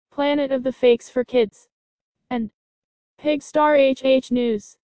Planet of the Fakes for Kids, and Pigstar HH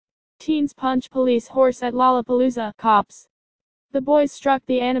News. Teens punch police horse at Lollapalooza, cops. The boys struck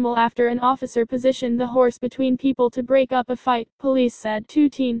the animal after an officer positioned the horse between people to break up a fight, police said. Two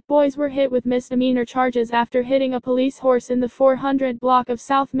teen boys were hit with misdemeanor charges after hitting a police horse in the 400 block of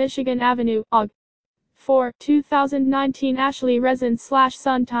South Michigan Avenue, Aug. 4, 2019. Ashley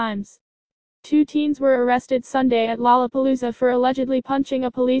Resin/Sun Times. Two teens were arrested Sunday at Lollapalooza for allegedly punching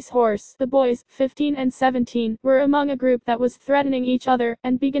a police horse. The boys, 15 and 17, were among a group that was threatening each other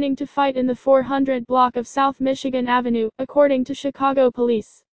and beginning to fight in the 400 block of South Michigan Avenue, according to Chicago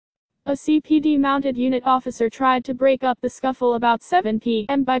police. A CPD-mounted unit officer tried to break up the scuffle about 7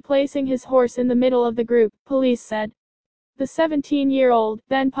 p.m. by placing his horse in the middle of the group, police said. The 17-year-old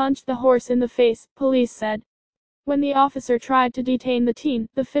then punched the horse in the face, police said. When the officer tried to detain the teen,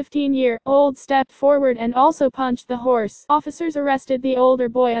 the 15-year-old stepped forward and also punched the horse. Officers arrested the older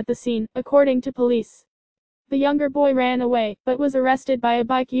boy at the scene, according to police. The younger boy ran away, but was arrested by a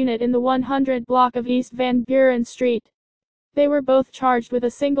bike unit in the 100 block of East Van Buren Street. They were both charged with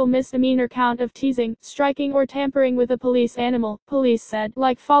a single misdemeanor count of teasing, striking or tampering with a police animal, police said.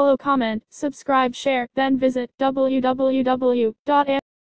 Like, follow, comment, subscribe, share, then visit www.am